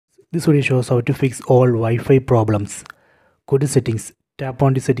This video shows how to fix all Wi-Fi problems. Go to settings, tap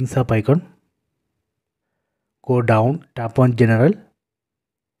on the settings app icon. Go down, tap on general.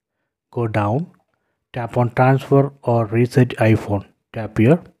 Go down, tap on transfer or reset iPhone. Tap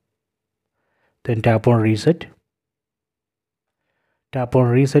here. Then tap on reset. Tap on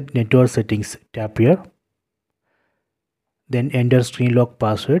reset network settings. Tap here. Then enter screen lock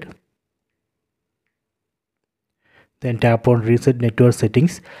password. Then tap on reset network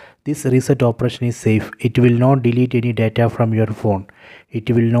settings. This reset operation is safe. It will not delete any data from your phone. It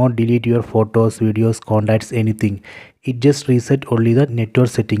will not delete your photos, videos, contacts, anything. It just reset only the network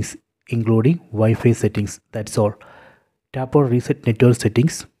settings, including Wi-Fi settings. That's all. Tap on reset network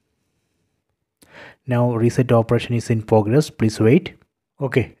settings. Now reset operation is in progress. Please wait.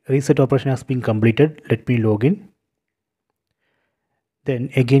 Okay, reset operation has been completed. Let me log in. Then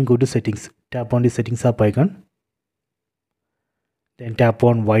again go to settings. Tap on the settings app icon. Then tap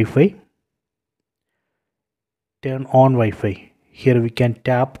on Wi-Fi. Turn on Wi-Fi. Here we can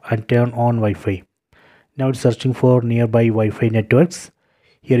tap and turn on Wi-Fi. Now it's searching for nearby Wi-Fi networks.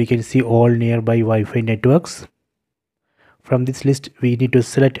 Here you can see all nearby Wi-Fi networks. From this list we need to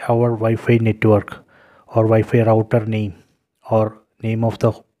select our Wi-Fi network or Wi-Fi router name or name of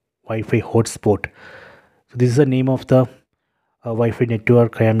the Wi-Fi hotspot. So this is the name of the Wi-Fi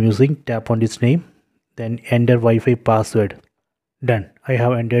network I am using. Tap on this name. Then enter Wi-Fi password. Done. I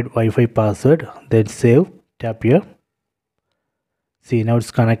have entered Wi-Fi password. Then save. Tap here. See, now it's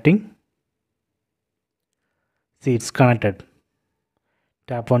connecting. See, it's connected.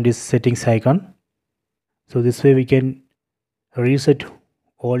 Tap on this settings icon. So this way we can reset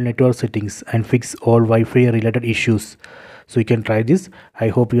all network settings and fix all Wi-Fi related issues. So you can try this. I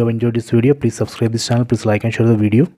hope you have enjoyed this video. Please subscribe this channel. Please like and share the video.